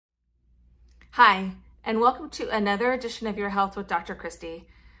Hi, and welcome to another edition of Your Health with Dr. Christy.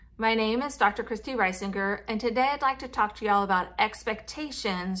 My name is Dr. Christy Reisinger, and today I'd like to talk to y'all about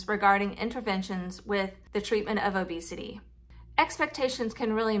expectations regarding interventions with the treatment of obesity. Expectations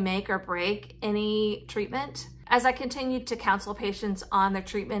can really make or break any treatment. As I continue to counsel patients on the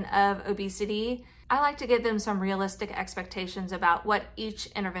treatment of obesity, I like to give them some realistic expectations about what each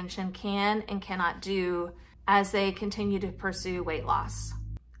intervention can and cannot do as they continue to pursue weight loss.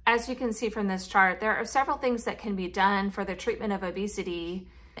 As you can see from this chart, there are several things that can be done for the treatment of obesity,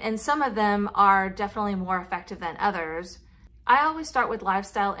 and some of them are definitely more effective than others. I always start with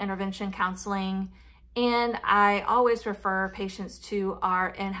lifestyle intervention counseling, and I always refer patients to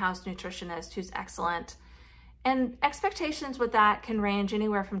our in-house nutritionist who's excellent. And expectations with that can range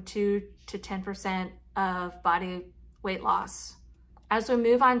anywhere from 2 to 10% of body weight loss. As we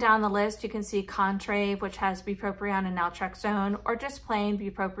move on down the list, you can see Contrave, which has bupropion and naltrexone, or just plain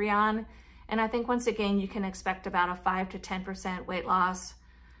bupropion. And I think once again, you can expect about a 5 to 10% weight loss.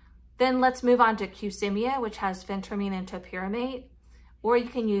 Then let's move on to Qsymia, which has phentermine and topiramate, or you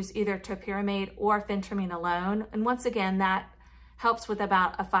can use either topiramate or phentermine alone. And once again, that helps with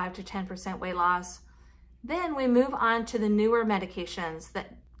about a 5 to 10% weight loss. Then we move on to the newer medications, the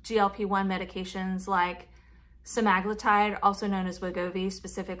GLP-1 medications like semaglutide, also known as Wegovy,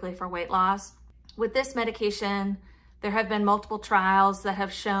 specifically for weight loss. With this medication, there have been multiple trials that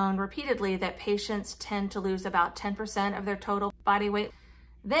have shown repeatedly that patients tend to lose about 10% of their total body weight.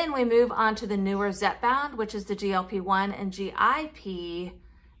 Then we move on to the newer Zepbound, which is the GLP-1 and GIP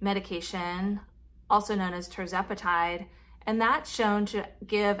medication, also known as tirzepatide, and that's shown to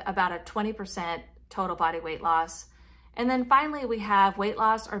give about a 20% total body weight loss. And then finally, we have weight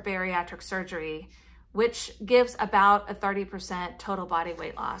loss or bariatric surgery, which gives about a 30% total body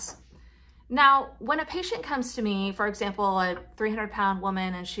weight loss. Now, when a patient comes to me, for example, a 300-pound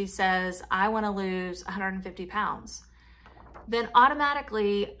woman, and she says, I want to lose 150 pounds, then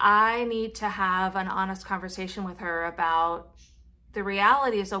automatically I need to have an honest conversation with her about the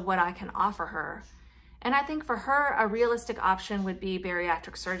realities of what I can offer her. And I think for her, a realistic option would be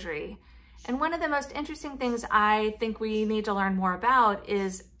bariatric surgery. And one of the most interesting things I think we need to learn more about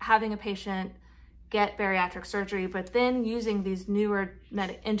is having a patient get bariatric surgery, but then using these newer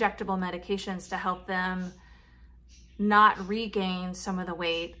injectable medications to help them not regain some of the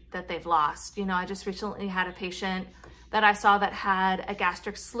weight that they've lost. You know, I just recently had a patient that I saw that had a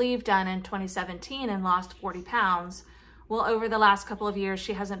gastric sleeve done in 2017 and lost 40 pounds. Well, over the last couple of years,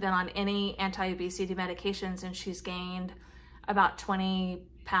 she hasn't been on any anti-obesity medications, and she's gained about 20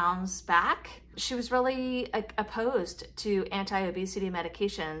 pounds back. She was really opposed to anti-obesity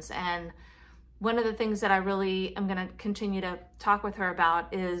medications, and one of the things that I really am going to continue to talk with her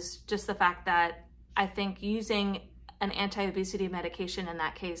about is just the fact that I think using an anti-obesity medication in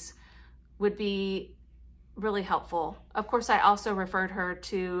that case would be really helpful. Of course, I also referred her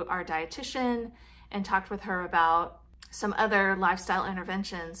to our dietitian and talked with her about some other lifestyle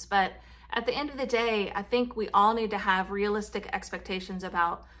interventions. But at the end of the day, I think we all need to have realistic expectations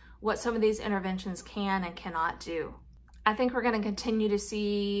about what some of these interventions can and cannot do. I think we're going to continue to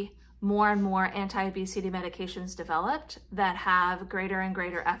see more and more anti-obesity medications developed that have greater and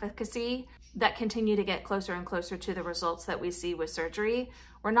greater efficacy, that continue to get closer and closer to the results that we see with surgery.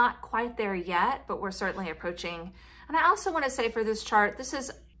 We're not quite there yet, but we're certainly approaching. And I also want to say for this chart, this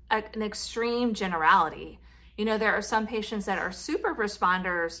is an extreme generality. You know, there are some patients that are super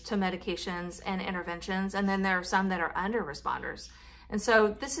responders to medications and interventions, and then there are some that are under responders. And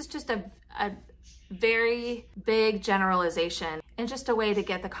so this is just a very big generalization and just a way to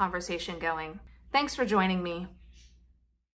get the conversation going. Thanks for joining me.